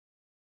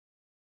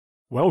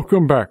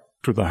Welcome back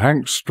to the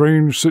Hank's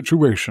Strange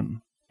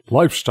Situation,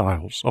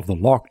 Lifestyles of the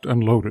Locked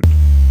and Loaded.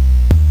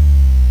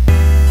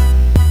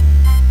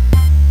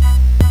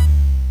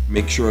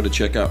 Make sure to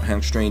check out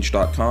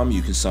hankstrange.com.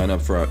 You can sign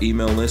up for our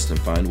email list and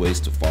find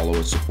ways to follow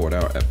and support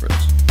our efforts.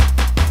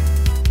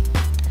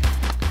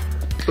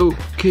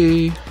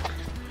 Okay,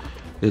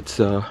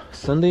 it's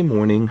Sunday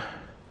morning,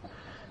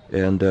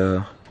 and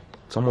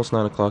it's almost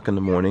 9 o'clock in the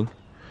morning.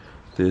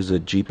 There's a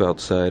Jeep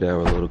outside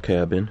our little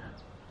cabin,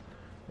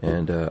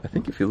 and I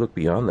think if you look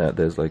beyond that,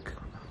 there's like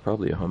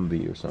probably a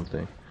Humvee or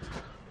something.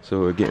 So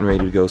we're getting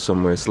ready to go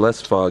somewhere. It's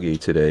less foggy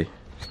today.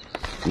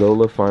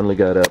 Lola finally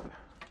got up.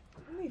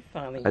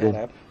 Finally got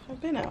up.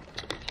 I've been up.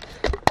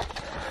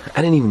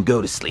 I didn't even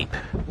go to sleep.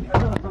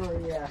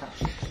 Oh yeah.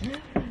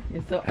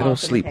 You're so I don't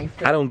sleep.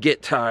 I don't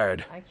get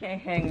tired. I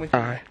can't hang with you.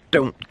 I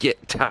don't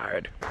get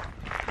tired.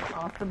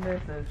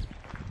 Awesomeness is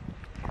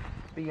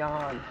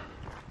beyond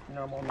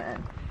normal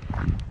men.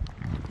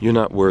 You're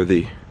not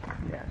worthy.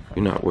 Yes.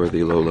 You're not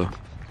worthy, Lola,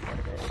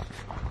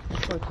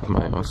 of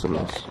my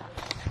awesomeness.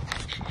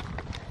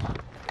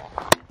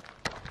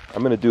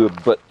 I'm gonna do a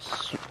What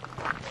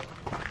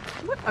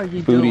are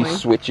you booty doing?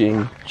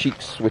 switching,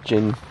 cheek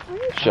switching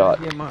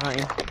shot. Your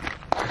mind.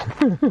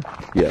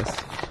 Yes.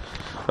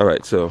 All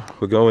right, so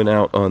we're going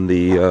out on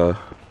the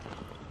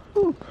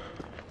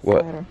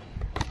what? Spider.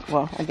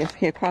 Well, I guess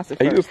here, cross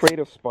it Are first. you afraid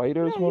of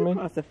spiders, No, woman?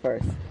 cross it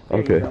first. There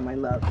Okay. you go, my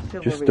love.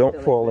 Just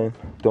don't fall in.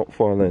 Don't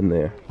fall in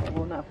there. I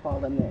will not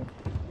fall in there.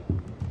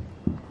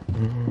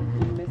 You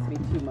miss me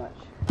too much.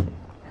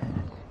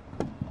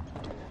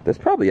 There's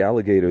probably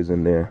alligators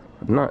in there.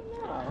 No.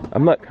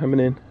 I'm not coming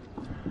in.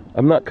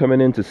 I'm not coming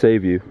in to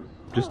save you.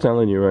 Just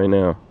telling you right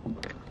now.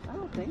 I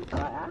don't think so. I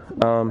asked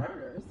about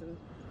spiders and...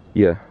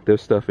 Yeah,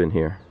 there's stuff in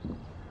here.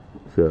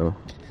 So,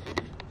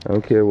 I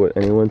don't care what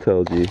anyone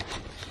tells you.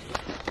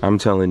 I'm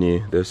telling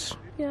you, there's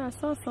Yeah, I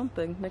saw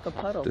something, like a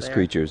puddle there.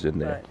 creatures in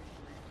there.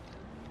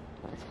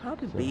 But it's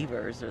probably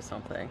beavers or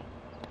something.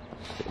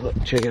 Look,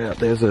 check it out.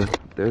 There's a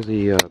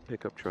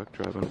pickup truck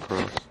driving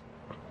across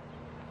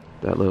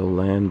that little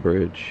land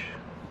bridge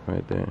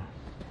right there.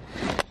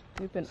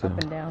 We've been up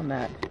and down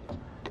that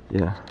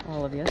Yeah.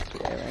 all of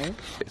yesterday, right?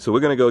 So we're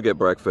gonna go get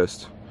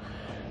breakfast,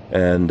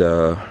 and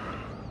I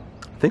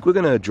think we're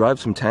gonna drive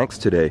some tanks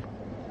today.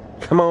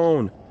 Come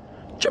on,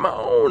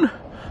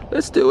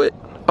 let's do it.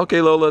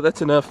 Okay, Lola,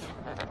 that's enough.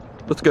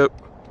 Let's go.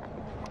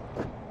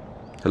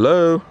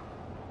 Hello.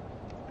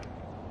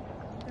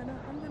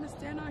 I'm gonna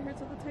stand out here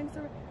till the tanks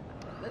are.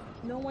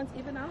 No one's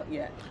even out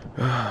yet.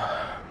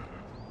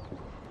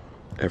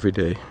 Every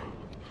day.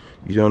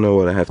 You don't know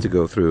what I have to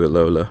go through with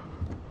Lola.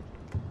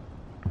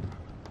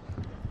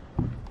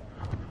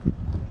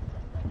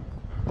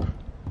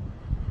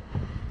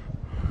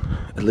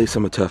 At least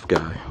I'm a tough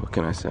guy. What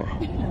can I say?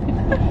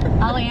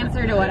 I'll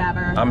answer to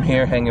whatever. I'm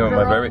here hanging with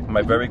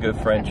my very good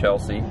friend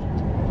Chelsea.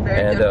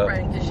 Very good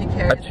friend, because she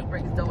carries and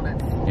brings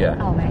donuts. Yeah.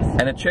 Oh, nice.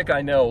 And a chick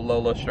I know,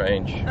 Lola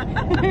Strange. What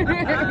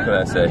can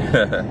I say?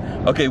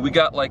 Okay, we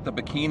got like the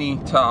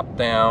bikini top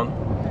down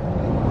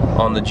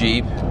on the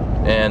Jeep,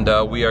 and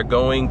we are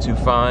going to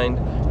find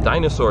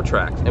dinosaur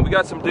tracks. And we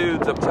got some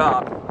dudes up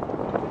top.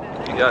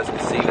 You guys can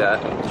see that.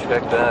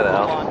 Check that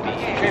out.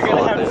 You're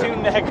gonna have two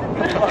neck.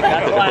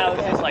 That's why I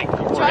was just like,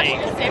 Josh, you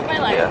just saved my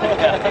life.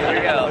 Yeah. there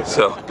we go.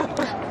 So,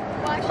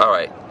 all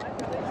right,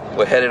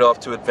 we're headed off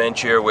to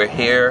adventure. We're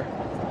here,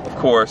 of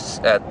course,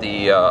 at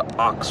the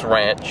Ox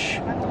Ranch,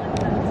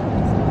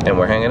 and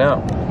we're hanging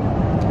out,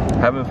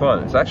 having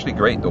fun. It's actually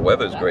great. The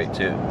weather's great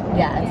too.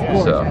 Yeah,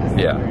 it's gorgeous. So,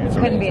 yeah, it's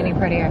Couldn't be amazing. any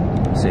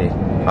prettier. See,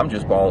 I'm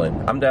just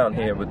balling. I'm down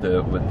here with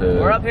the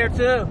We're up here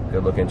too.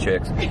 good-looking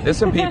chicks. There's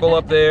some people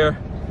up there.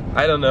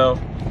 I don't know.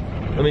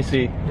 Let me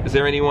see. Is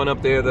there anyone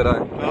up there that I?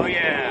 Oh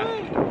yeah.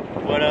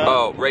 What up?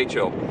 Oh,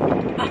 Rachel.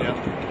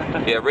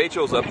 Yeah,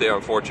 Rachel's up there,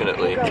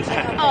 unfortunately.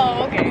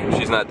 Oh, okay.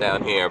 She's not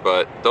down here,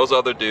 but those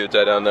other dudes,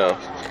 I don't know.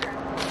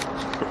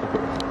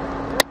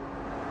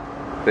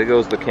 There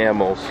goes the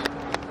camels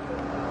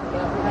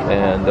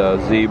and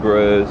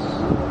zebras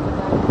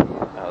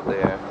out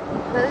there.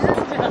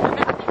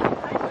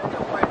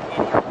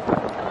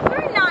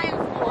 We're not in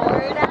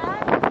Florida.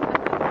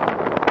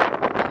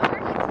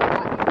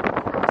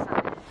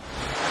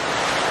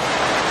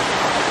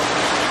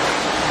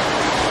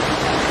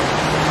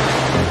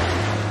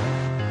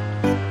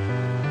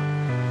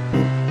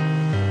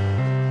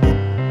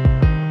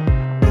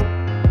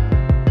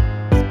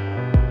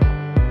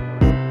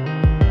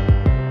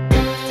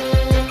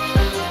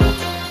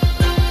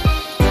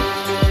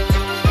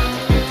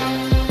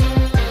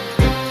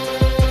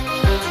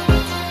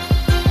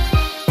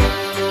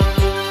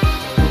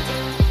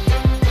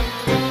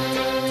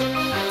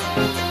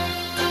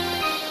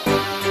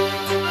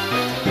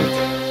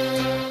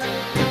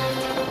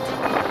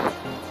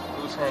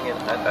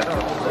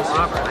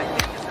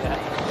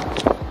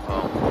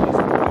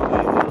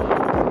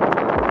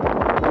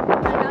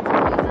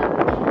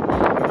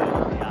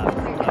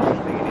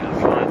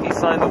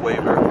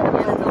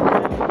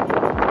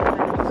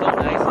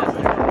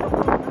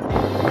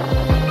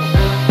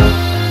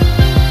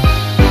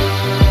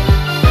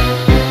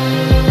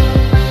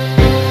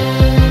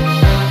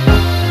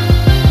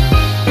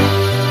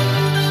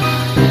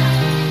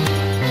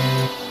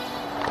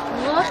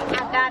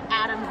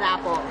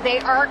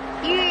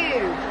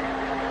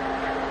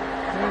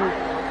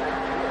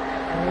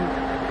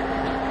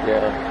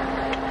 Yeah.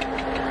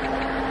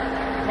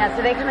 Yeah,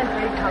 so they come in 3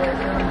 colors.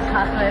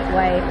 Chocolate,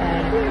 white,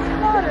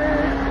 and water.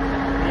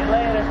 See you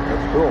later.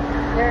 That's cool.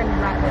 They're in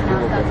rock right now,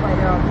 so that's why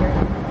they're all here.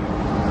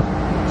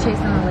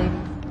 Chasing the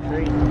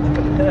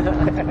ladies.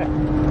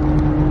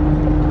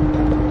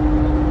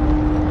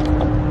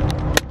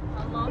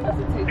 How long does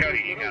it take for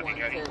the little one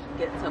to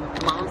get to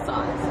mom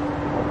size?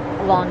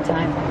 A long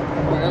time.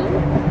 Really?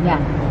 Yeah.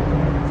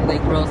 So they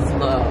grow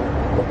slow.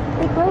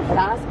 They grow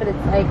fast, but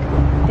it's like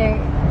they're.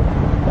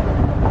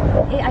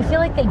 I feel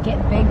like they get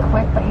big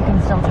quick, but you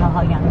can still tell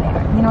how young they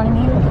are. You know what I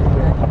mean?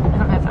 I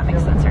don't know if that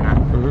makes sense or not.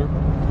 Mm-hmm.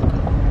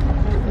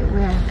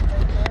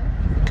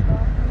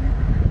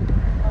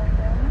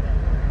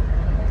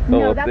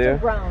 No, up that's there? a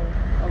roan.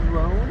 A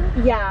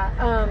roan?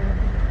 Yeah,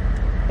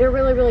 they're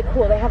really, really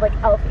cool. They have like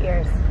elf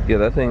ears. Yeah,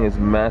 that thing is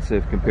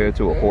massive compared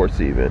to a horse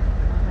even.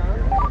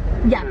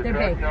 Yeah, they're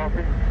big.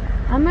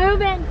 I'm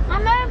moving.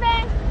 I'm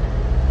moving.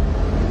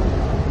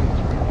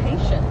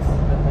 Patience.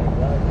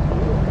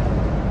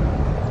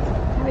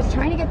 I was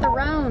trying to get the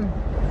roan.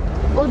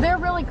 Well, they're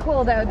really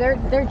cool though.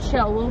 They're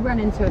chill. We'll run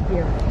into a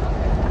few.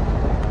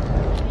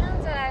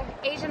 And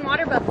Asian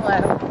water buffalo.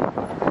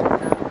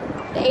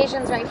 The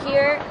Asians right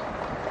here.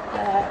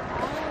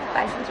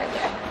 Bison's right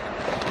there.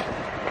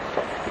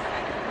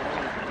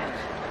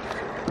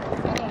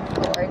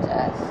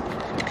 Gorgeous.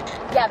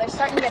 Yeah, they're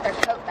starting to get their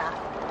coat back.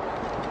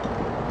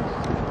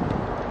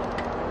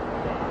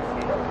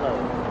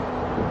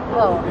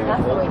 Whoa,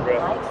 that's the way he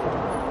likes it.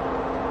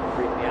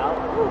 Freak me out.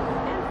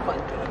 And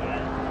funky.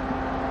 Yeah.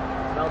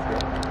 Smells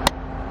good.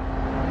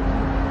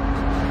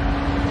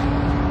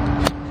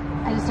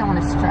 I just don't want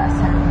to stress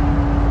him.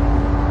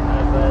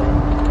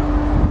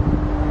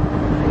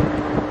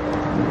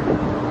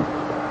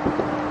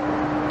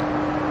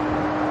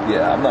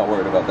 Yeah, I'm not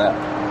worried about that.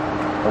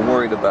 I'm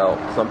worried about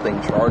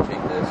something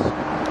charging this.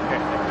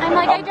 I'm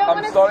like, I don't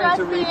want to stress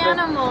the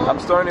animal. I'm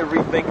starting to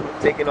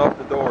rethink taking off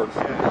the doors.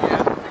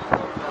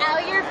 Oh,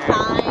 you're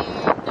fine.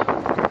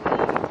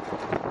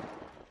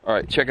 All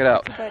right, check it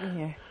out.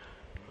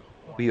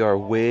 We are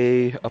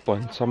way up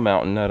on some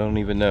mountain. I don't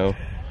even know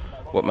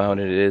what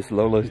mountain it is.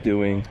 Lola's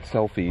doing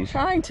selfies.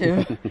 Trying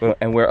to.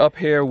 And we're up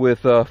here with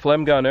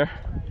Flem Gunner.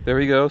 There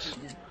he goes.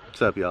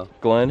 What's up, y'all?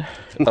 Glenn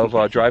of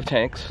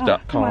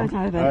drivetanks.com.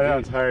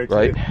 I'm tired.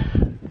 Right?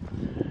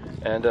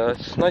 And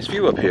it's a nice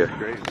view up here.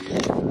 Great view.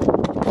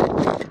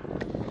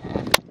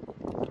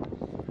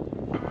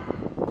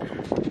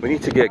 We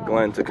need to get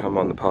Glenn to come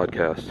on the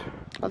podcast.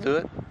 I'll do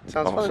it.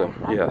 Sounds Awesome.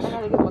 fun. Yes. I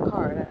gotta give him a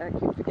card. I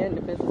keep forgetting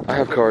if it's. I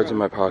have cards in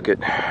my pocket.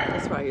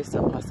 That's why you're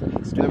so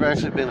awesome. Never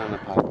actually been on the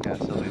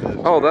podcast, so we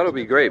do. Oh, that'll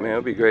be great, man.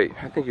 It'll be great.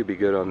 I think you'd be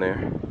good on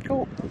there.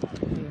 Cool.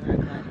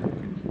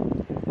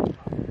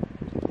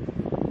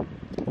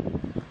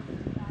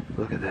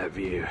 Look at that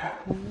view.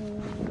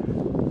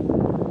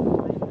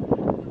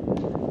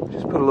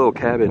 Just put a little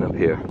cabin up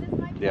here.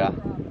 Yeah.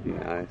 Be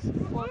nice.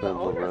 Well, That the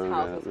little owner's road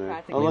house out is there.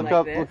 practically Oh, look like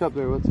up! this. Look up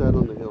there. What's that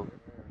on the hill?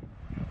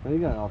 Oh, you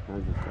got all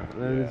kinds of stuff.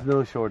 There's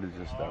no shortage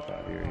of stuff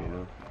out here, you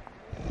know.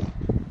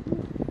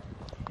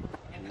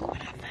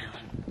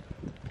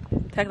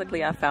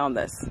 Technically, I found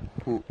this.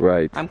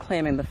 Right. I'm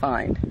claiming the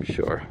find.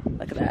 Sure.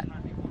 Look at that.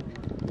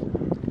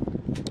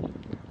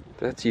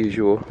 That's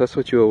usual. That's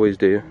what you always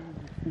do.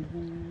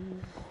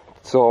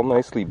 It's all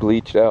nicely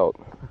bleached out.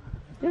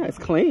 Yeah, it's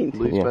cleaned.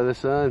 Bleached Yeah. by the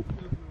sun.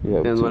 Yeah.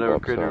 And some whatever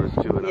upside. critter was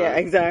chewing Yeah, on it.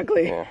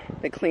 exactly. Yeah.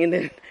 They cleaned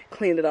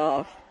it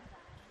off.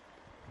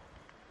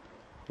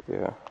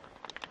 Yeah.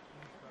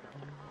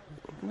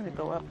 I'm gonna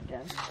go up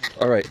again.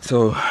 All right,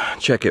 so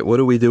check it. What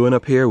are we doing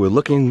up here? We're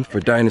looking for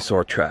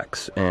dinosaur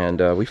tracks, and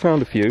we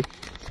found a few.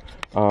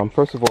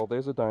 First of all,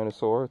 there's a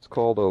dinosaur. It's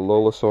called a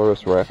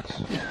Lolasaurus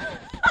Rex.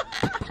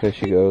 There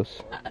she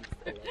goes.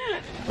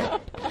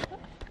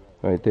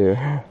 Right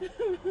there.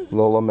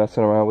 Lola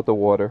messing around with the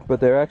water. But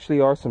there actually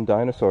are some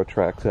dinosaur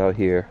tracks out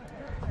here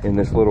in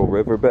this little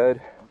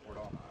riverbed.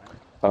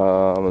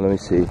 Let me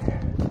see.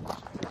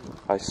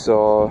 I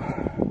saw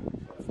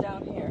It's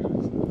down here.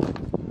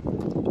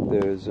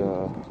 there's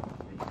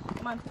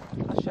Come on,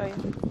 I'll show you.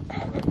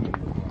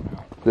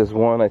 there's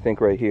one I think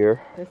right here.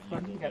 This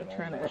one, you gotta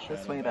turn it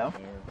this way though.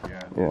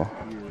 Yeah.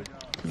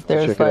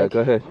 There's Check it out. Go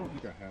ahead.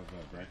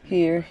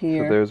 here, So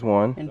there's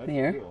one. and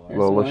here. There's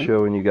Lola one.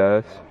 showing you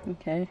guys.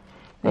 Okay.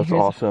 That's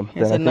Here's- awesome.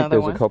 Here's Then I think another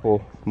there's one. a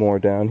couple more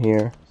down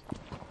here.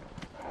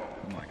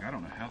 I'm like, I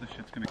don't know how this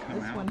shit's gonna come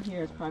This out. one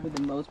here is probably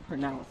the most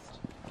pronounced.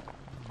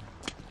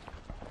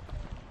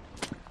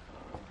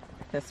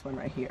 This one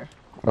right here,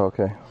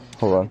 Okay,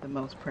 hold on. the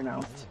most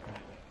pronounced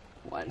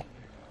one.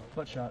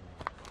 Foot shot.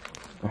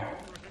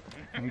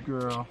 Hey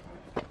girl.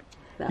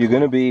 You're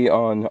gonna be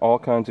on all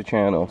kinds of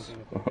channels.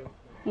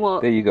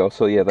 Well, There you go.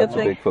 So yeah, that's a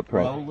Good big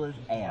footprint.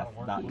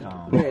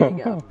 LolasAF.com. there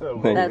you go. There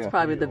you That's go.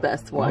 probably the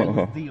best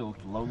one. Deals,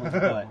 Lola's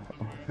butt.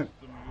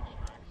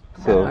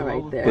 So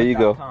Right there. there you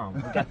go.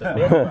 We got the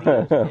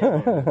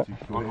best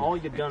deals on all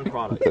your gun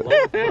products.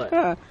 Lola's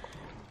butt.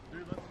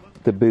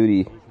 The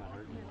booty.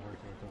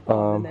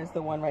 And there's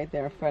the one right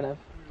there in front of.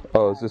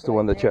 Oh, is this the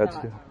one that Chad's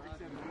doing?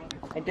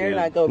 I dare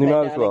not go You back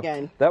might as down well.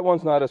 again. That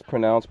one's not as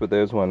pronounced, but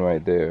there's one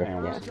right there.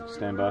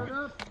 Stand by.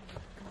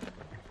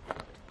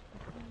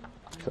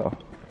 So,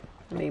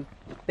 I mean,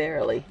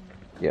 barely.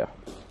 yeah.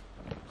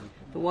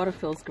 The water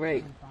feels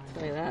great. I'll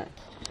tell you that.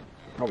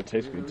 Probably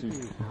tastes good too.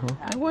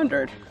 I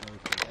wondered.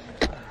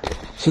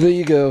 So there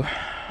you go.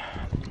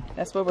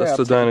 That's what we're That's up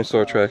the to.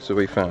 dinosaur tracks that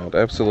we found.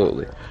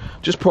 Absolutely.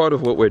 Just part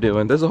of what we're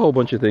doing. There's a whole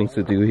bunch of things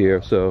to do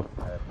here, so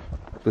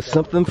there's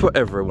something for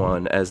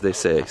everyone, as they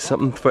say.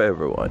 Something for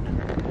everyone.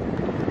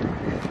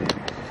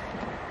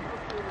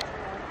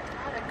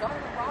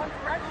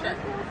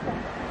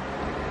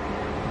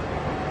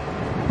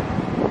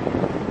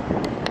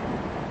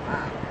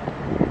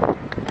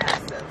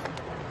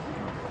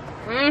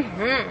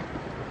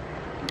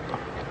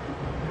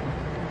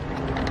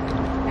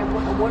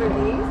 And what are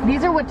these?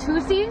 These are what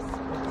TUSCs,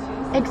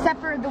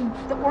 except for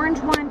the orange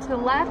one to the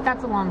left,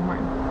 that's a longhorn.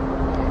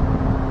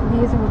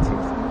 These are what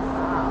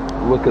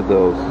TUSCs. Look at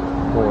those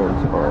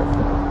horns, are.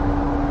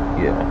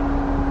 Yeah.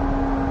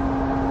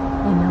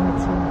 I know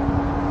it's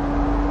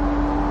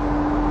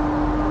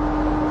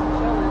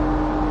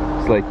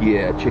It's like,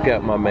 yeah, check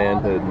out my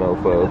manhood,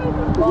 mofo.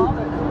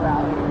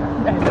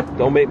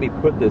 Don't make me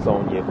put this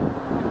on you.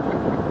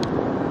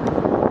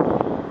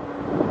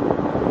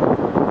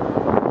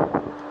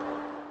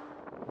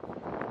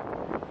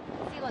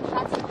 See, look,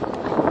 that's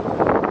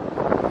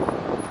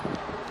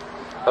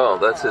Oh,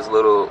 that's his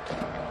little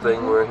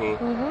thing where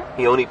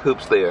he only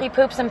poops there. He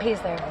poops and pees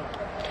there.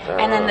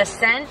 And then the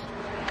scent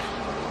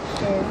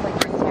is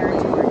like his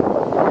territory.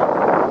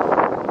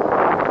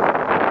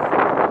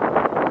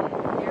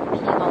 They're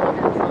peeing all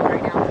over the phone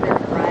right now, but they're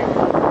right.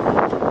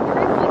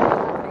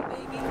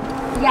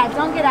 Yeah,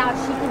 don't get out.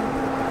 She can.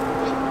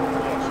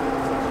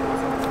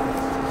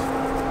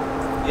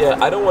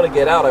 Yeah, I don't want to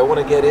get out. I want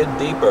to get in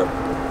deeper.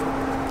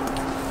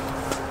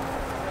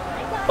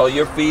 Oh,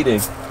 you're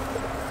feeding.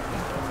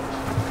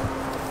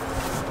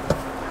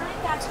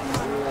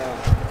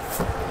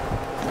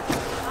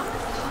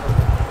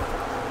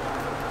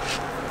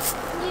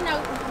 You know,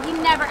 you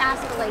never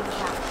ask the lady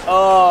that.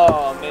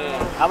 Oh man,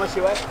 how much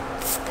you weigh?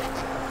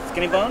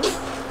 Skinny bones?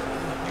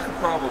 You could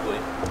probably.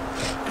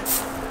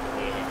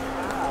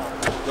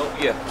 Don't,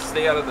 yeah,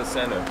 stay out of the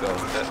center, though.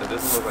 That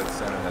doesn't look like the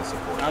center has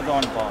support. I'll go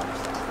on bones.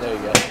 There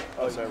you go.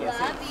 Oh, sorry.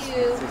 Love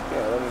you.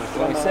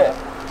 Let me sit.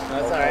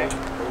 That's alright.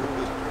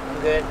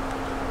 I'm good.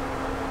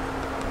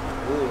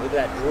 Ooh, look at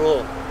that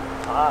drool.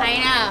 I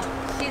know.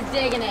 She's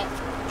digging it.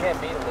 You can't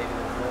beat a lady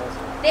that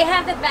drools. They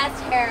have the best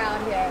hair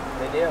out here.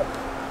 They do.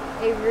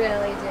 They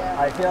really do.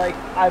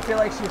 I feel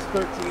like she's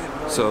 13 and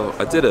really So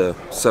I did a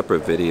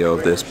separate video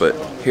of this, but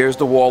here's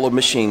the wall of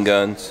machine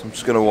guns. I'm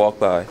just gonna walk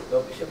by.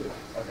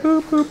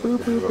 Boop, boop, boop,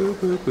 boop, boop,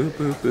 boop, boop,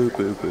 boop,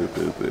 boop, boop,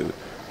 boop, boop.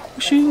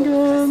 Machine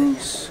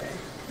guns,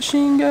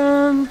 machine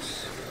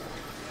guns,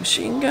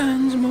 machine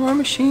guns, more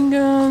machine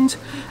guns,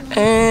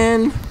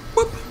 and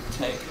whoop,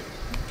 tank.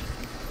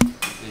 There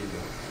you go.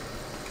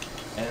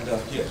 And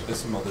yeah, there's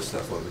some other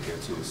stuff over here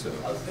too. So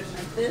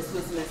This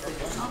was missing.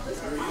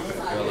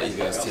 I'll let you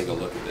guys take a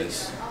look at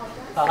this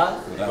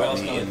without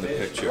me in the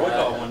picture.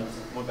 one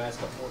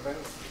basket, 4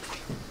 pounds.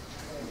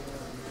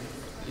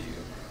 There you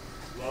go.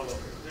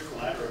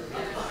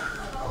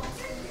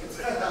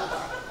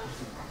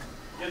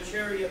 Your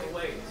cherry of the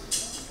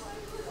weights.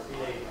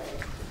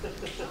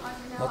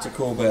 Lots of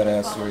cool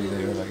badassery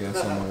there, I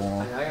guess, on the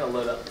wall. I gotta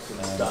load up some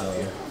stuff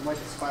here.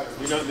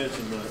 You don't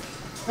mention much.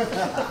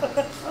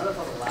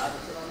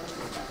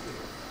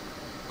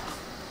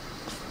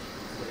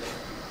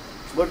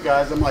 Look,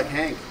 guys, I'm like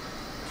Hank.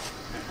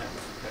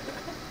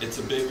 It's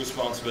a big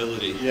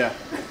responsibility. Yeah.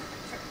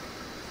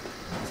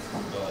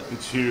 But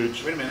It's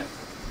huge. Wait a minute.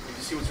 Did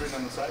you see what's written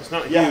on the side? It's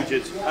not Yeah.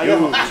 huge, it's I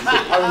know. huge.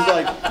 I was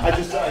like, I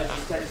just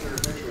texted her a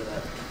picture of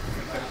that.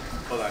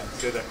 Hold on.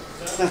 Stay there.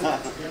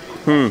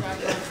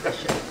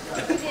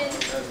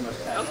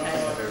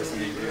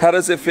 how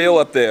does it feel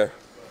up there,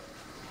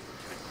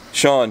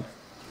 Sean?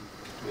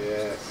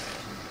 Yes.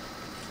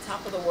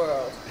 Top of the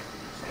world.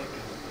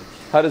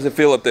 How does it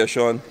feel up there,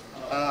 Sean?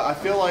 I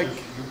feel like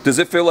Does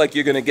it feel like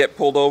you're gonna get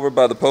pulled over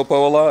by the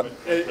popo a lot?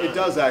 it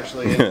does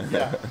actually. And,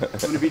 yeah. I'm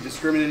going to be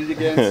discriminated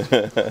against.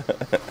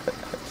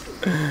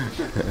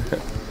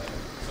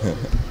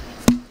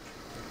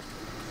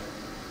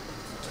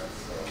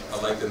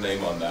 I like the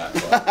name on that,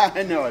 but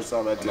I know, I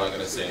saw that I'm too. not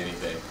gonna say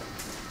anything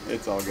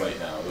It's all good. right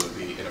now. It would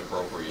be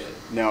inappropriate.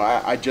 No,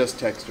 I just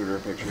texted her a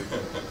picture.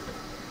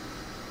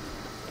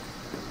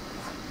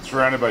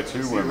 Surrounded by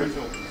 2 women.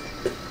 And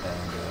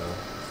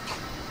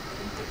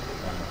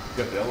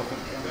Got the elephant.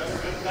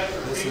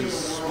 this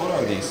is, what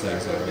are these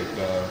things? Like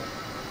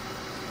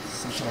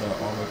some kind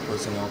of armored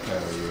personnel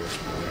carrier,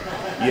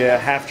 Yeah,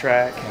 half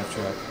track. half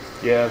track.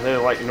 Yeah, they're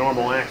like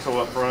normal axle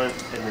up front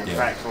and then Yeah.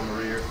 tracks on the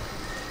rear.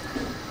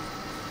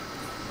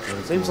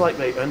 Seems like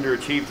they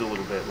underachieved a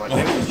little bit. Like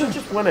maybe they should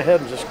just went ahead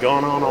and just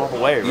gone on all the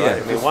way, right?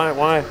 Yeah, I mean,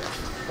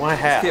 why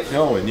half? Kept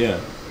going, yeah.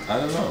 I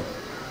don't know.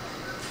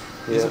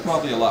 These Yeah. are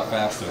probably a lot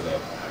faster though.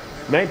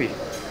 Maybe.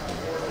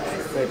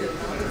 Maybe.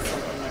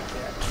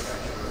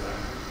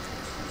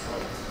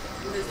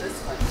 What is this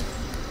one?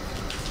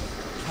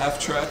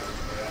 half-track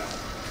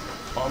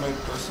armored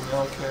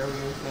personnel carrier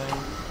thing.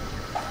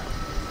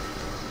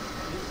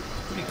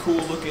 Pretty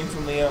cool looking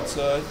from the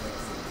outside.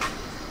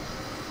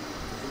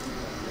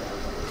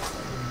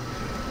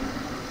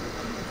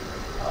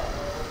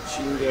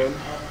 Machine gun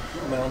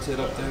mounted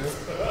up there.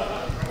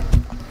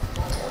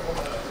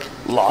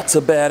 Lots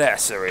of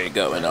badassery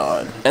going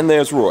on. And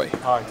there's Roy.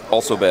 Hi.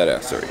 Also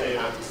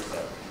badassery.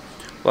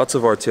 Lots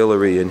of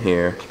artillery in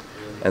here.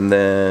 And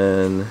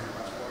then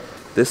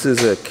this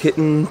is a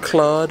kitten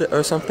clod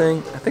or something.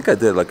 I think I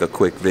did like a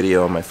quick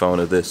video on my phone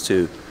of this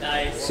too.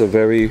 Nice. So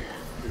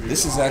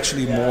this is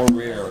actually more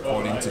rare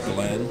according to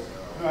Glenn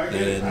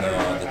than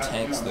the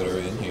tanks that are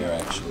in here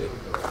actually.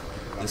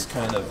 This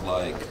kind of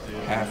like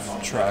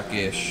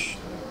half-track-ish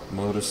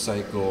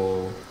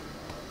motorcycle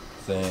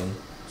thing.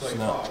 It's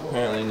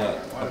apparently not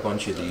a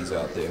bunch of these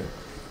out there.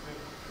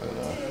 But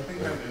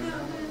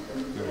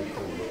very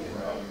cool looking.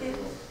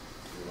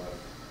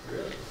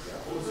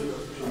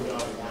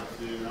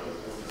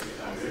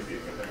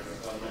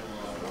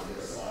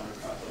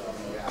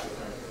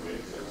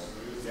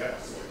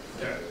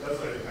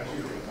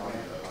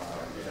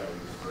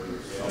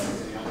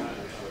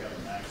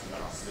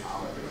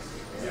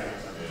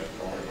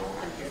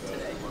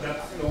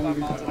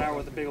 Miles an hour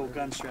with a big old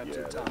gun strap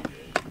to the top.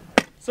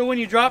 So when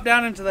you drop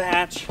down into the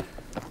hatch,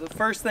 the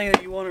first thing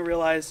that you want to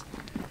realize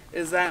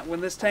is that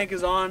when this tank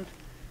is on,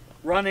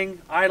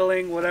 running,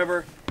 idling,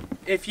 whatever,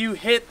 if you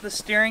hit the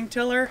steering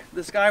tiller,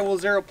 this guy will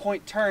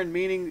 0-point turn,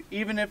 meaning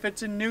even if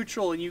it's in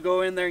neutral and you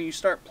go in there and you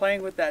start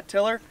playing with that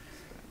tiller,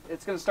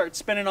 it's going to start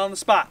spinning on the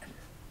spot.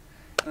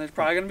 And there's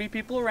probably going to be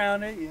people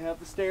around it. You have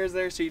the stairs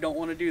there, so you don't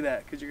want to do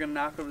that because you're going to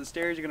knock over the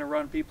stairs, you're going to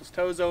run people's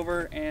toes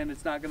over, and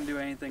it's not going to do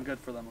anything good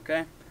for them,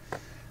 okay?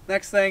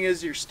 Next thing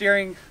is your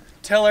steering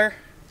tiller.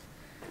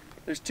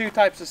 There's two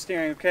types of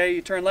steering, okay?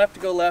 You turn left to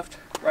go left,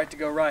 right to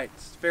go right.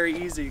 It's very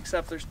easy,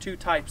 except there's two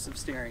types of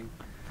steering.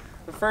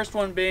 The first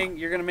one being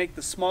you're going to make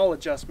the small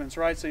adjustments,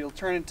 right? So you'll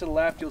turn it to the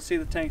left, you'll see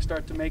the tank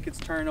start to make its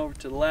turn over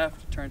to the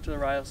left, turn to the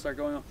right, it'll start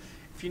going on.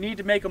 If you need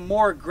to make a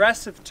more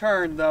aggressive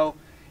turn though,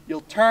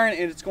 you'll turn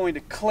and it's going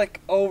to click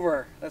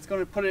over. That's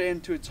going to put it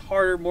into its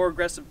harder, more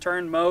aggressive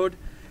turn mode.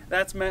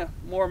 That's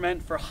more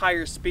meant for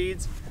higher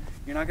speeds.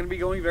 You're not going to be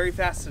going very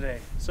fast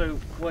today. So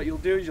what you'll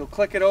do is you'll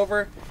click it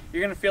over.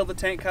 You're going to feel the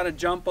tank kind of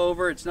jump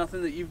over. It's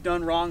nothing that you've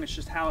done wrong. It's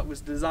just how it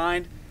was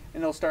designed,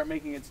 and it'll start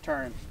making its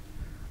turn.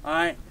 All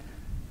right.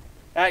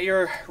 At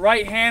your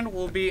right hand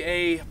will be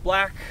a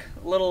black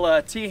little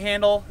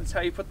T-handle. That's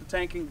how you put the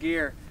tank in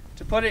gear.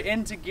 To put it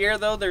into gear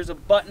though, there's a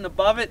button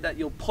above it that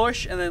you'll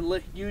push and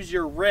then use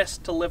your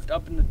wrist to lift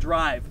up into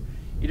drive.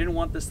 You didn't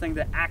want this thing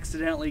to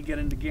accidentally get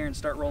into gear and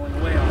start rolling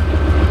away on you.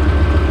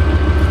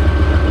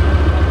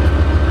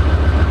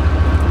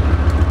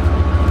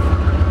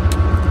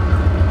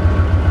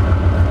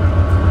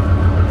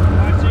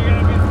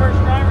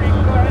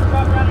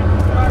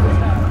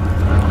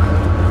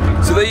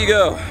 So there you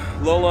go.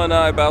 Lola and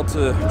I about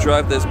to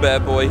drive this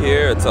bad boy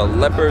here. It's a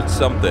Leopard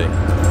something.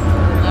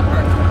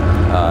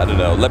 I don't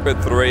know,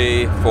 Leopard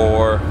 3,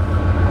 4, or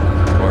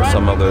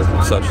some other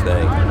such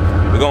thing.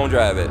 We're gonna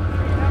drive it.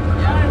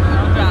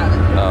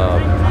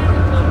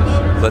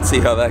 Let's see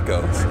how that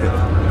goes.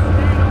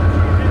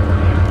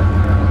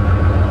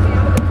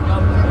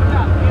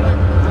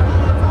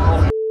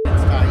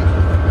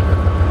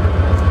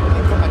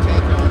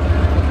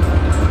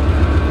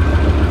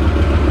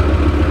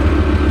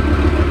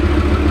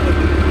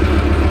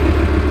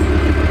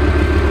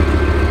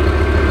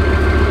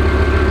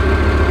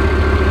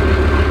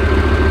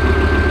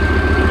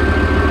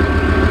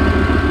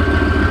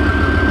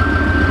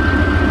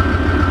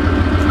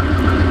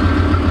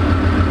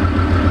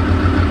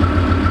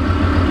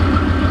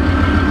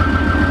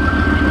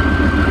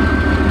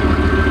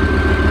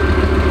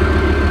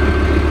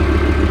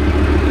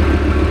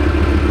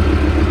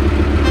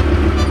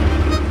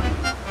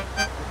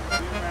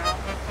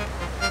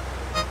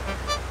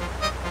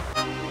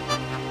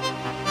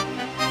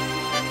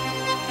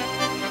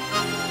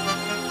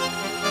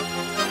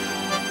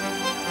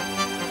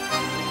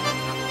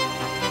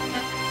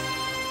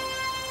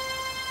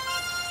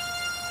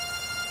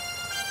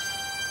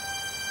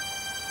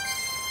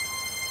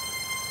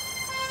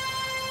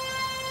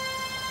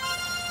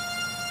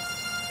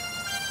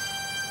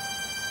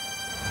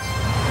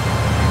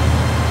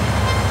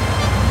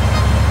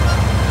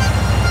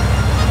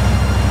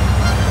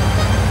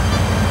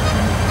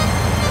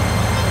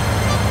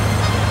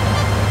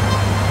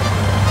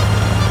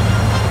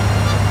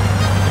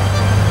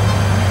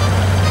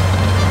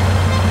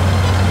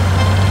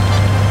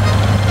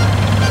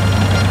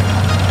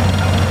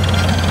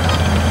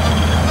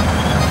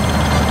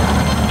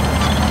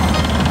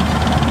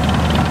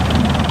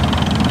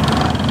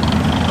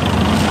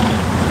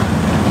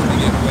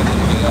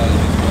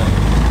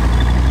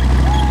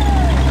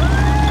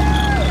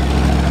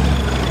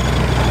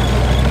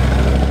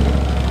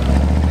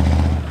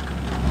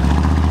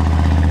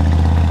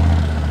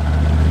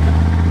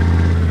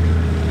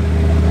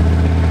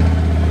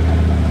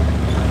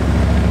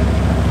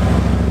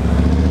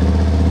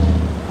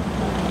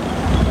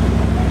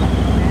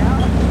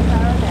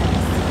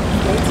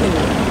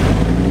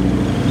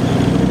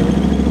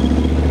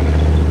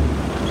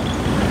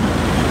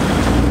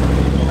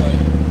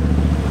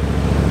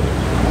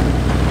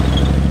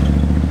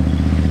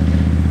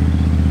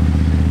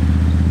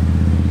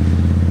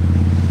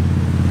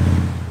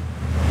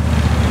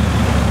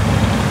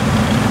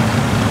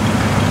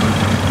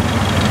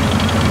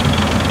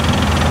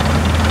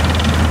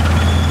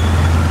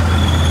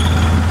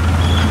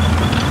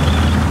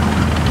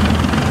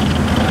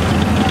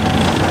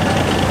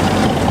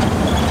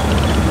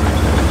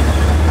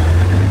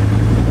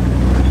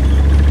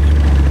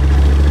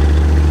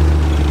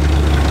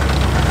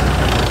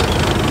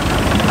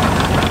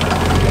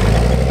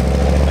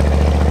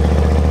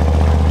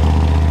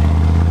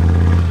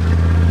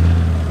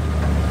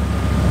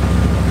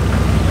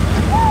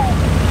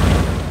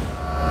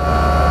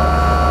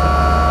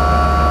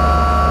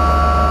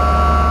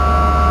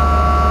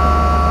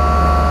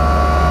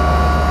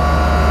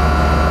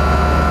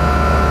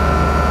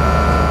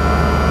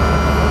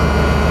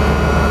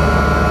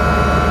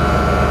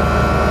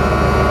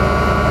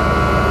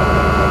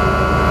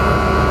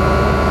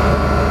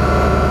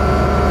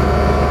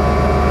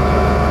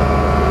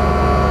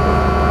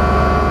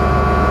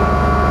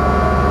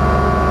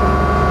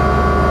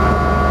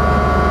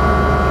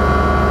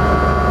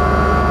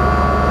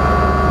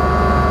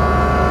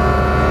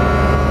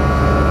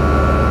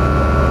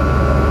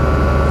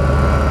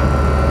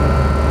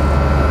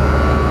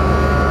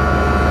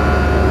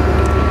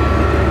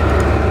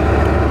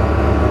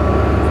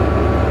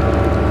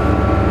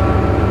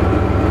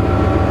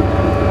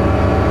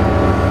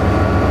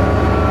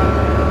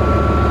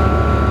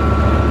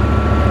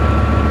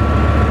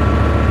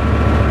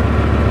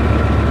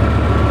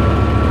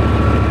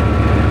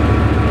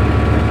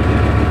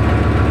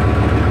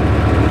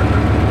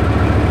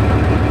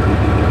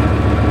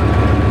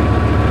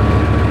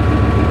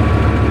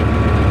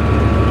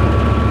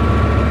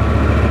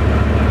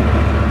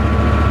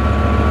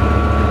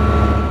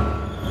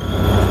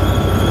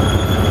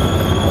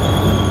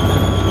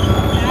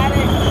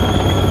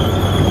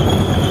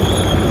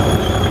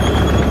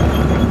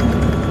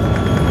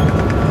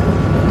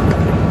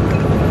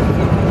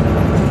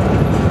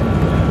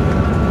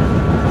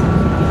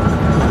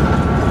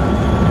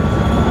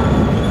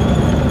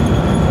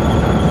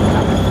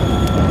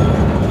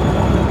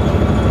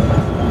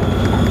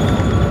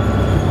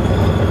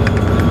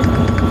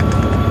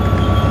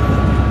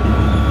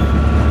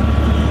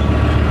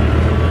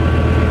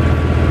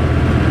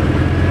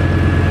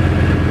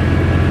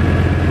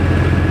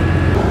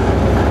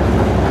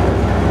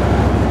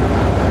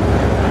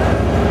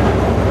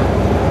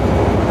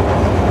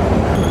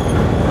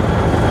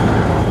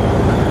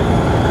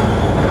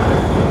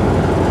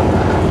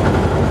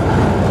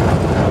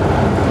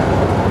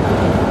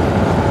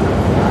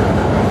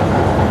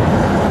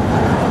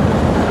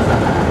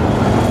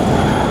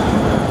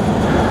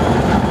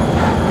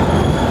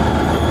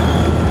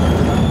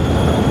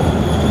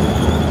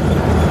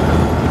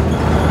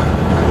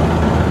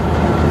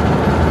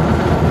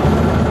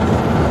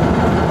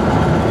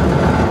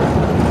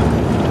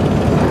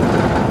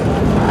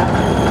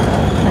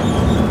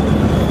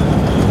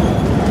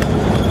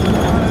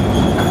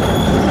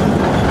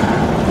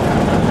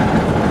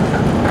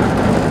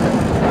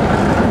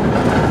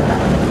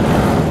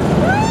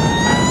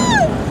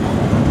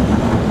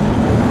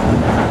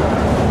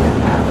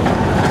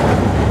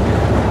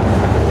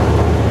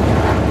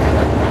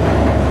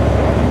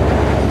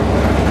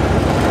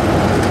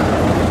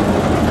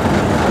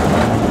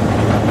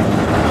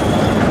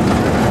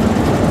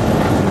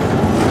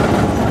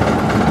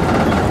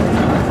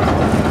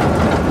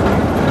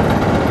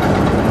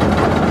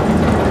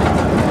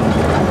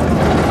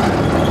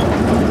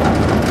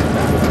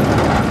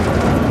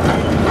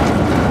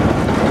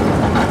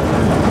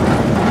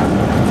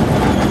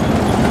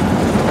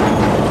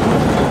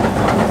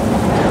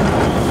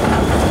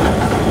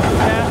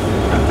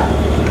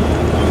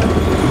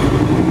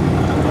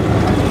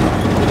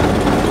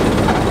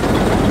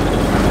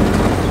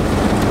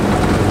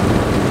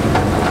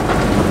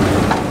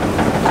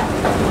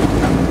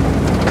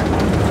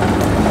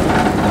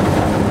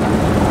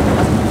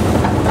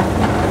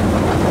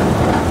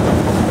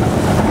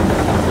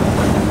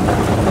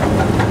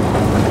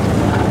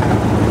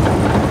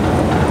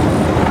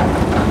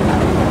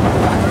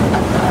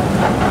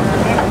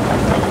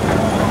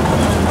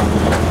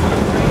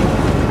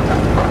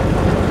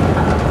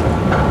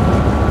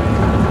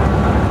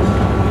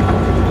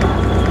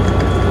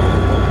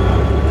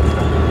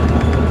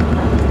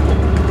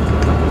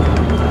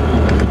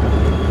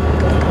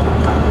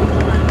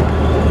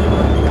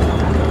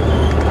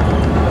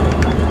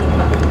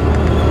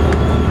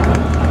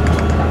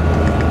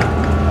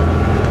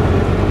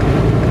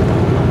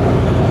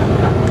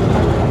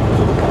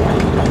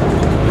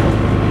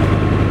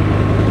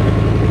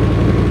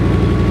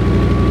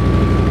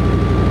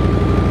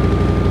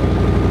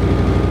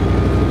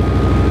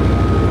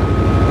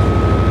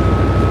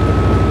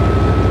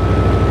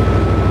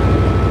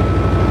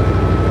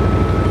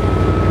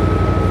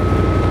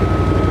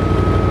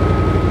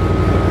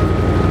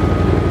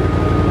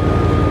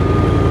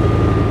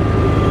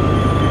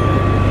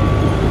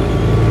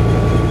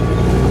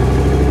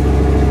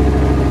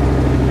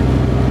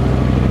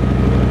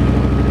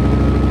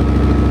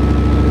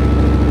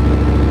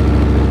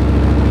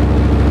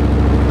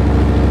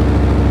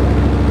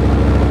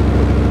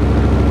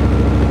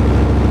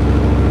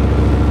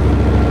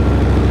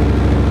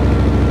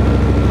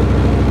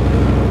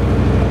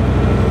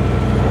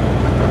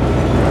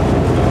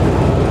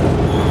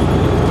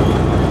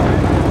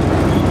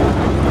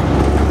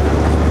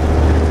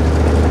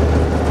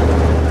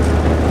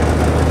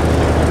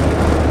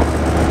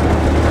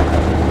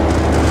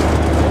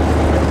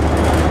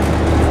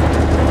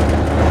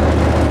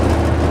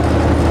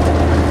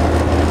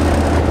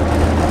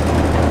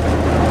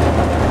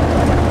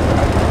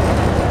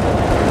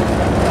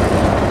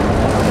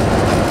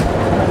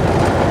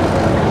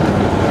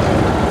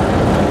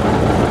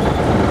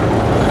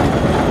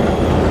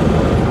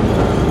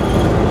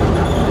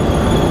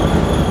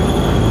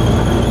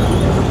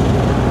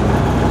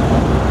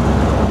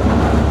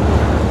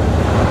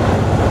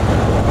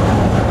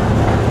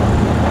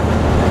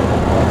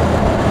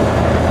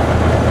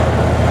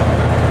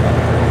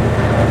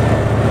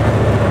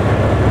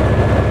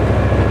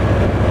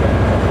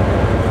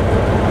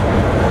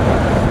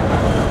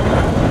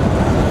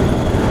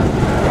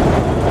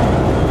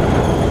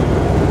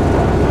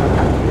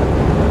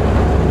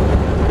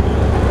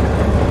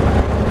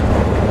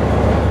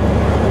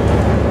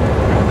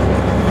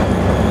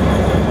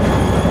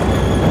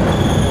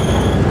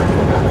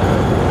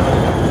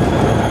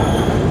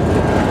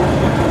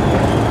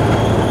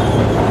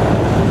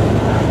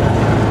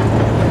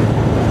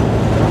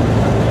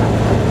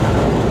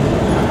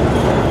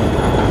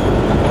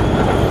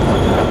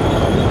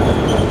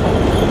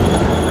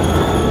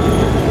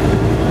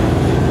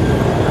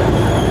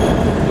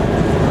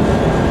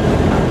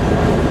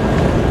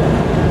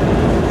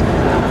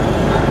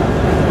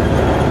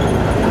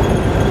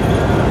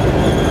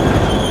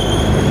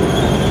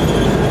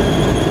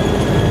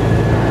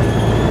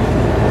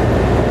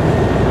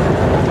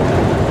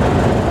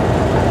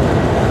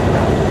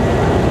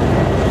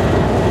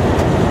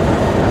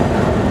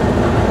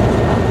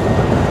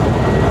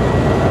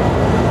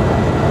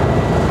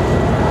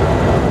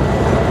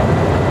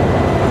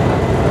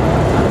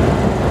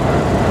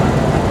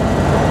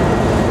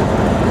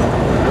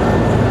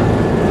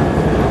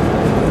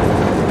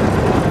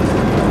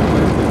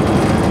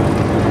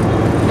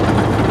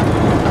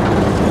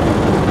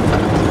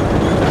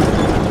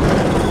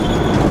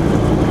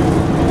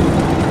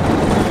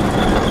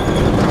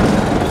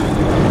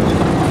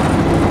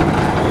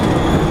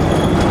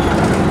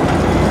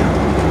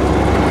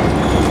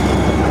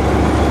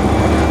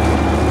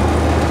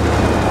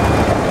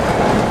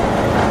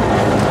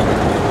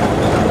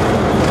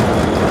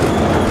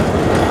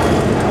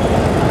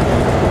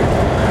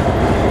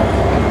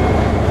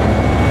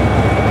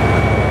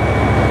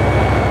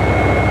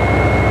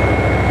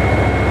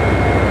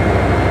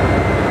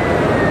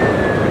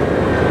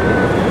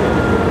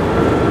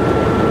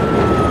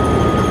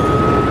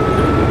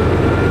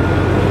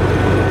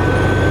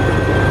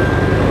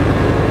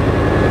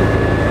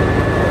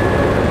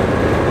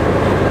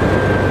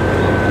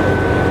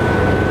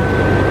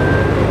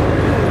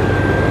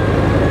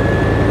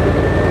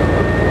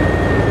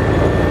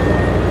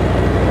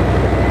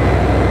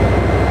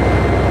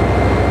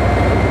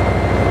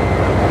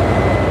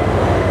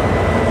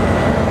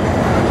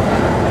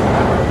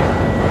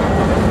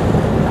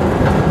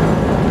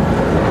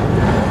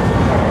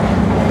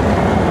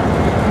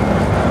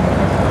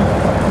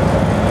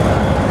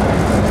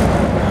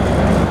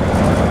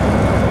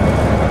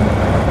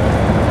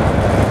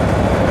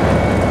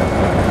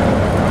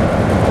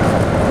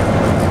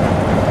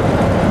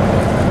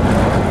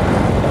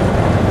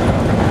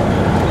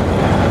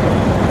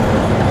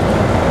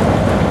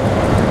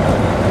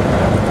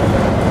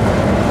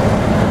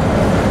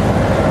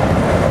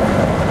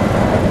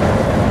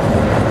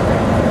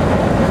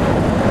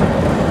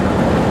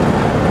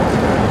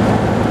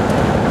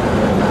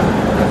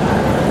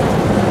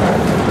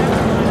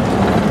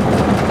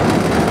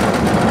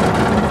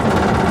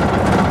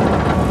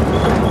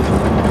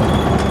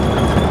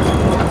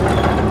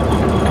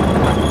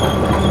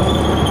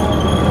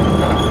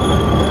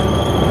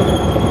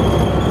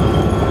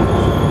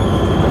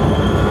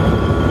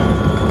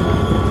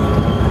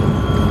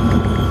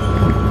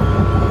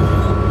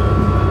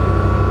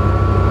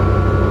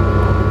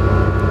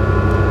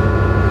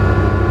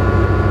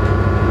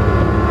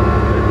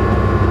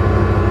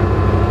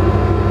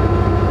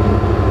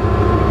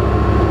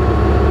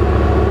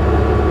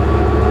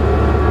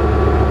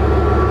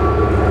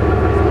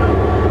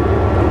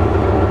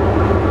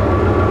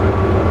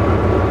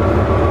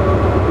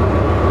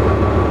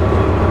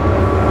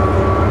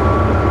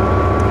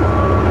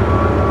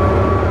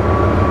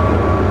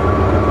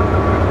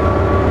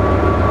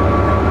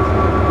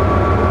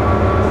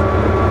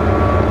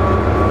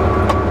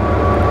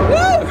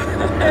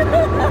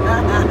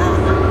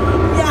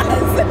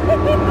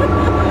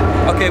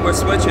 we're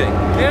switching.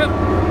 Yep.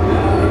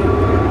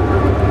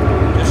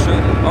 Just showed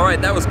it. All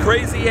right, that was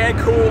crazy and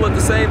cool at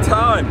the same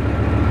time.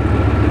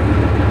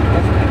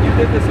 You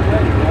did this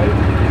already, right?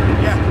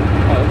 Yeah.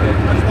 Oh, okay.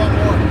 I just want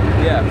more.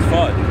 Yeah, it's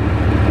fun.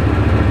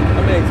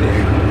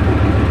 Amazing.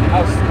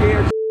 I was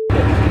scared.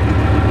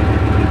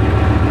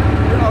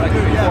 Oh,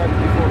 dude, yeah.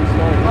 Before we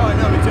started. Oh, I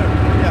know, me too.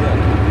 Yeah.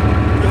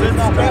 Because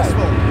it's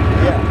stressful.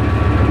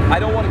 Yeah. I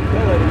don't want to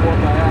kill anyone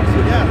by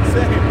accident. Yeah,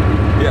 same.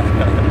 Yeah.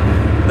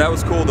 That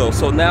was cool though.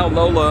 So now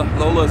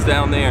Lola's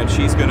down there and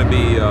she's gonna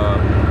be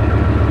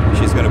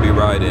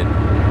riding.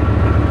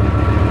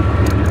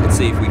 Let's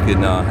see if we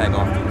can hang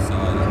off to the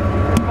side.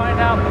 Find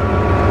out.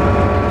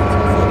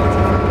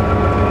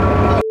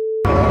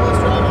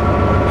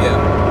 Yeah.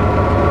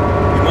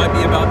 You might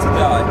be about to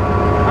die.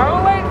 Are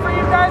we waiting for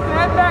you guys to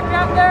head back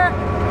out there?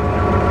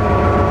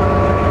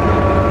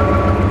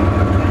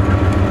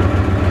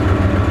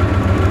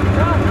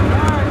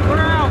 Alright, we're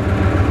out.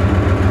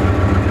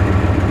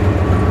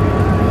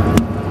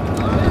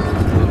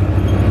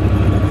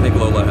 I think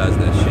Lola has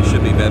this. She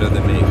should be better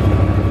than me.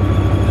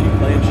 She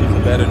claims she's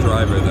a better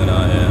driver than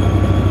I am.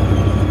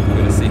 I'm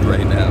gonna see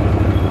right now.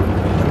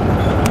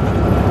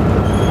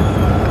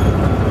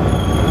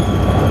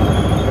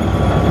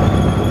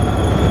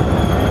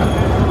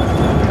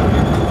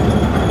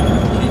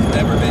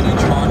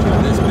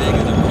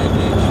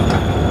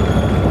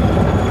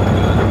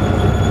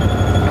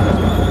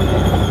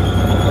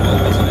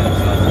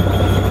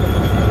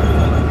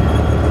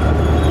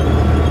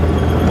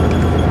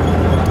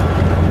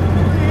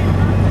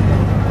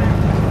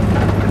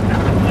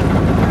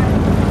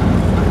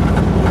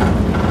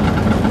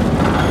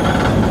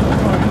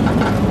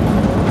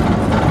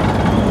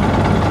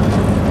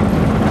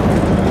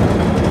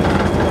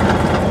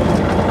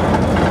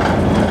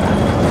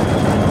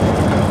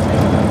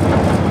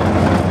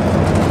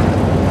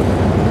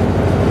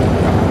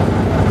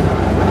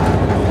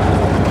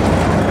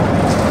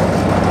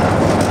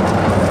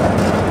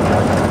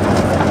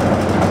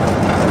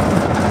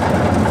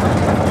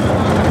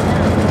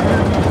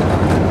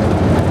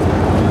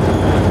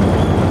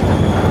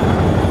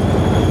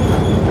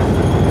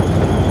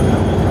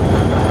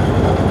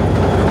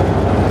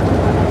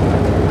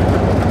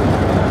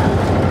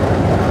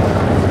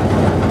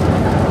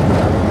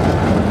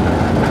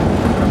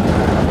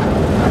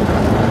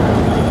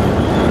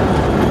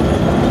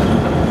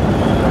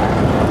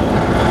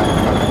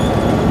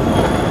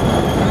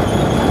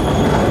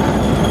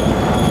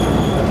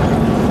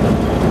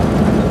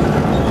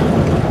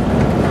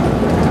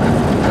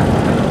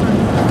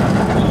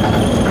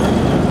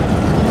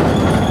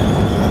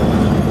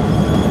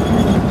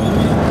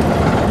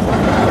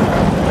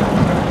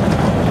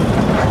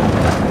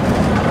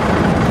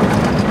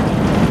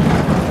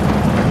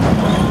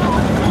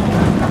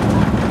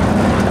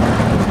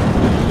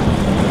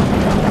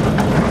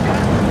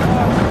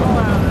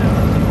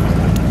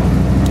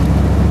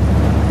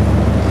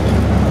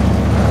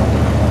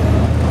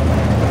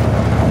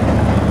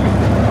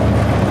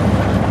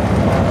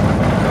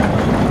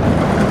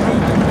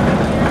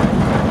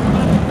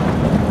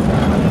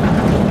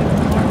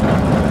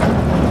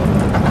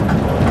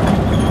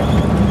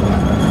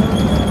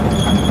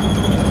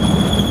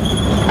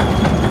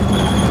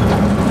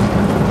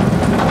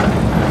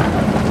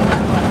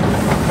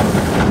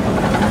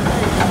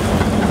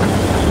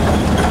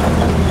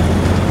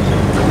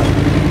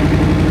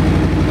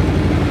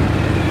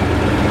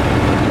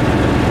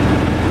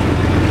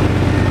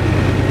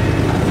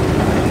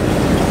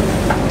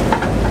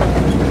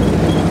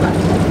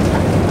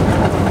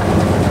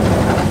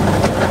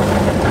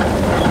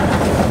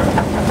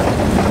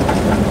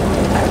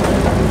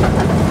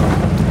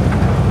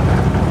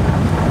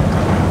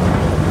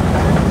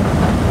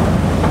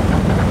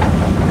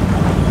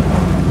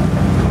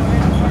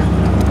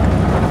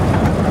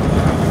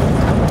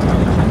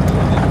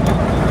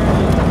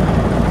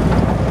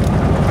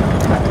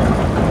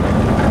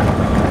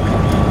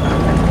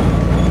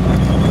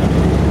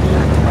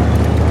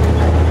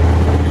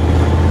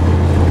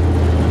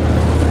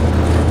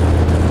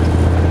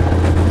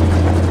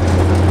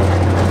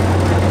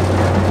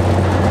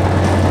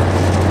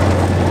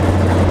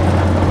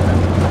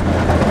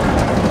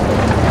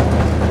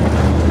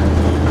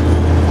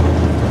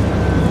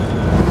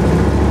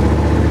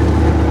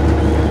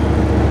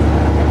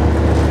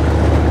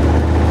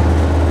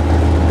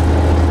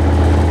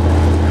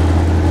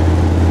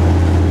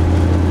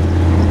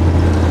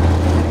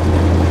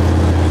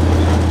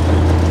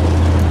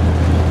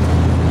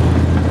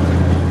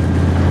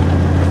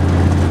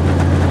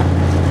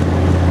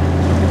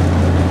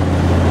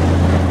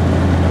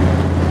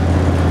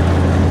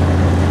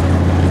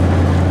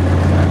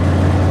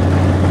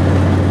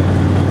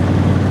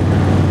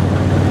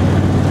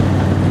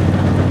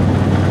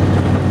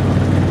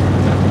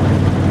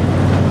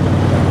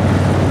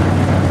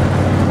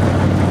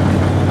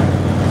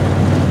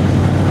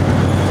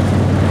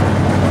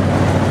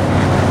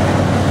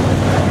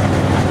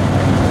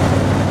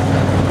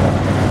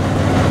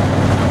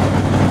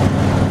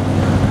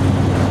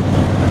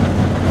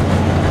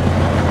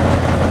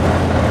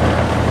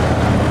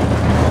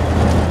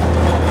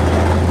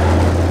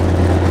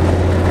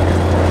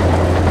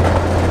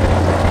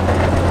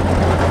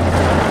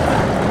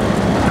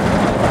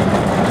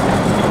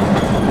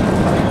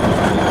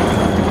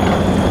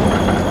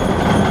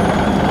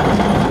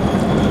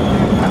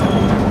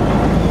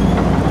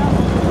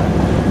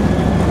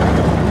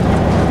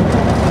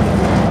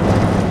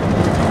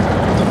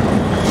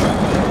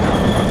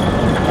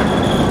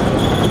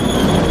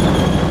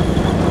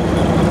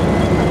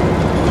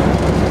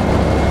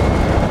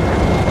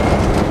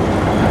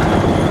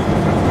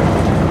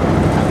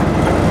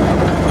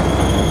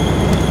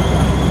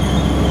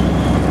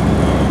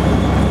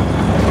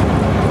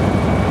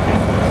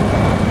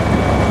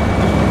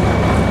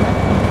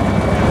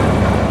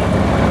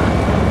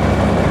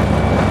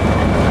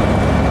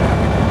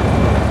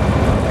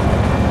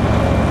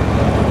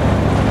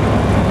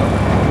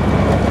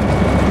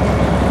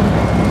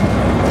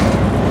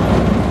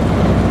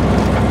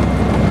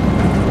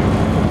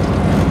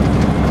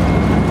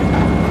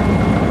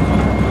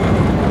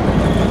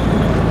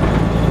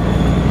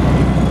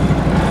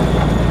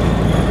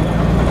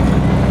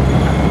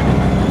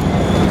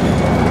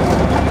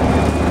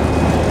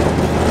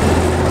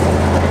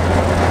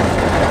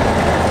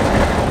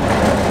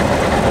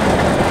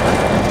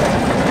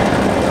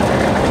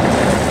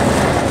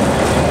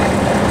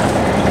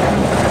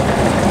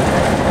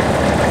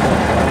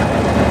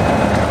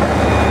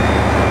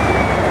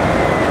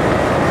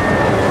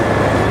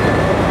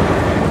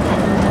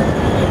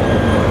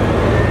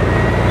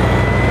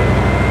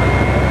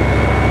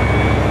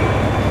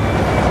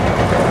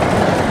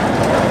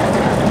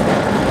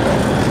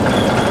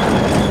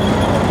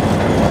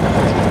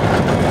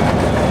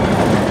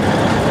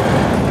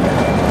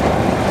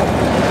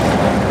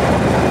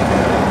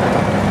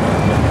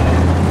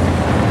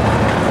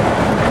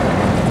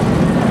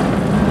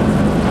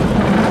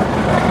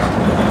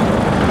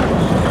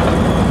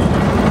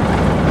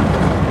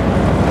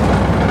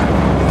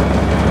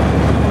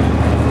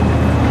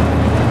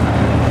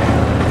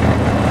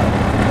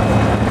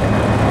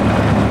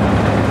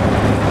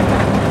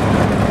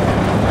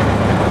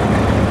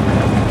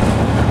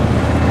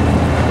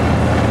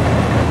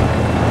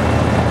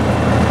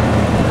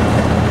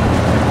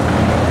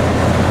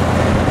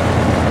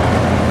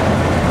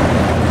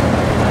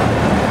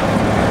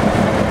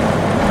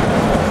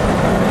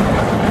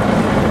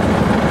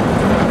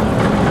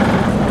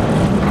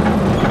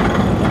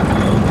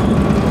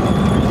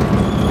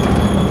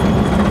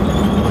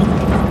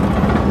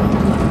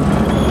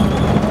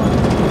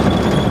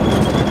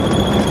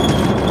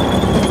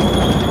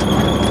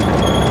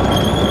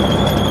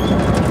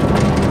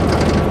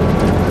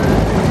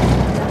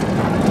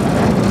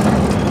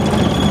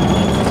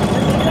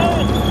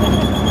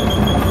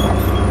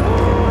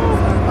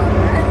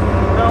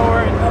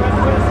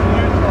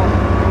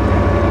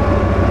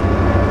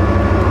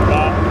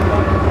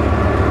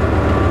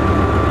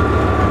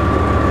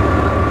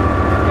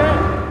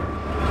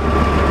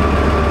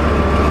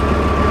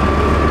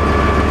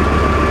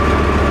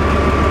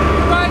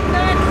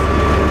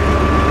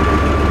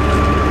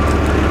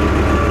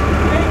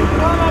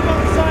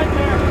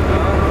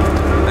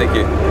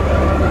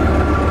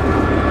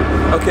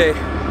 Okay.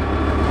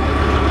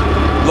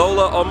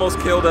 Lola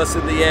almost killed us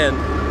in the end.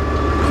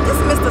 I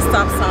just missed the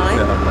stop sign.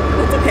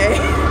 Yeah. It's okay.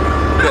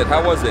 Good.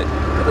 How was it?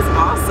 It was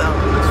awesome.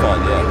 It was fun.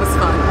 Yeah. It was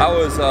fun.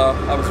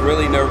 I was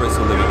really nervous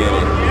in the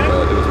beginning,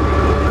 but it was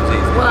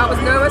easy. Well, I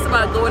was nervous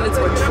about going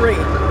into a tree.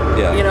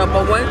 Yeah. You know,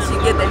 but once you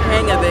get the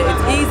hang of it,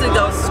 it's easy to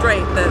go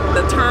straight.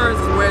 The turns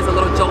is where it's a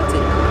little jolty.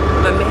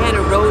 But man,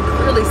 the road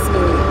really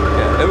smooth.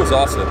 Yeah, it was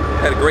awesome.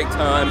 Had a great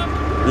time.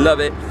 Love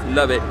it.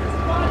 Love it.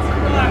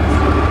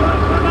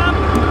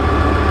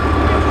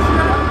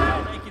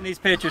 Taking these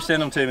pictures,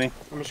 send them to me.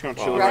 I'm just going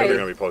to chill. They're going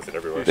to be posted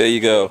everywhere. There you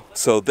go.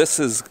 So this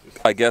is,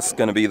 I guess,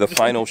 going to be the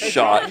final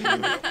shot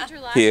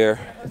here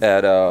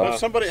at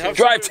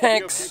Drive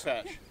Tanks,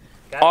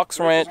 Ox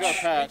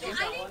Ranch,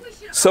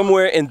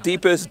 somewhere in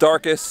deepest,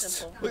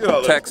 darkest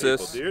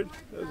Texas.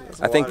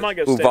 I think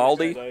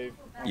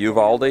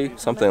Uvalde,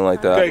 something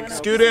like that. Okay,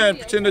 scoot in,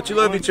 pretend that you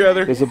love each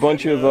other. There's a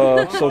bunch of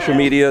social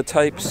media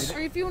types.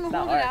 Or if you want to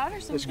hold it out or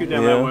something. Let's scoot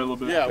down that way a little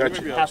bit. Yeah,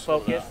 gotcha. half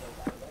focus.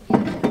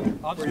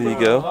 There you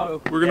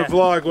go. We're going to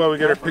vlog while we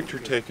get our picture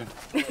taken.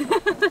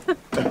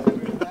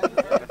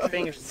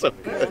 Fingers so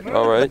good.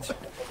 All right.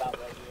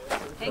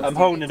 I'm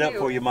holding it up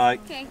for you,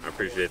 Mike. I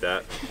appreciate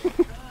that.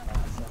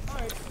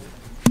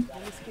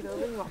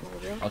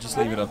 I'll just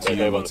leave it up to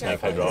you what's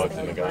happening.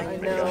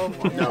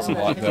 There's a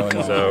lot going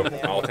on. So,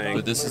 all tank.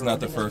 But this is not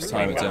the first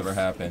time it's ever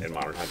happened. In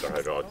modern times, are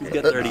hydraulic. He's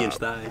got 30-inch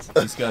thighs.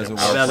 These guys are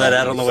I found that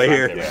out on the way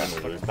here.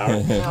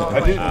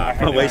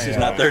 My waist is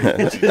not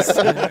 30 inches.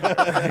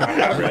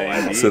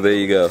 So there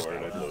you go.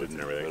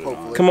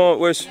 Come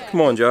on,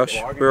 come on, Josh.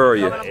 Where are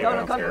you? What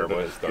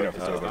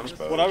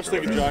I was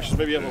thinking, Josh, is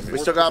maybe have a. We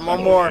still got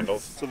one more.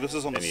 So this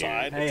is on the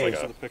side. Hey.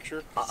 So the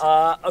picture.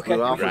 Okay.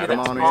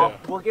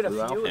 We'll get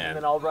a few and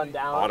then I'll run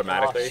down.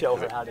 Automatically, Show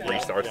her how to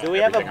restarts. Do we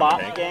have a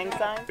bot gang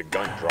sign? The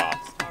gun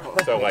drops.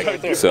 So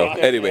like. So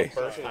anyway,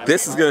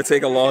 this is gonna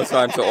take a long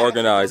time to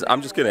organize.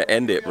 I'm just gonna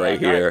end it right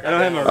here.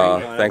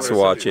 Thanks for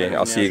watching.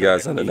 I'll see you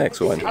guys on the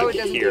next one. Oh, it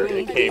doesn't do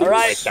anything. All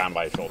right. Down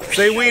by his shoulder.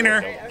 Say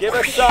wiener. Give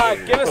us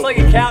like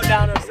a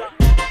countdown or something.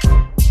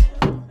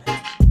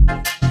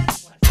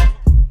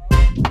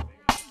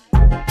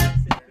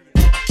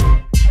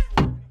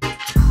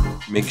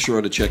 Make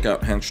sure to check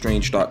out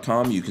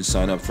hankstrange.com. You can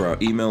sign up for our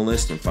email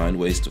list and find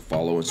ways to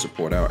follow and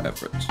support our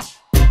efforts.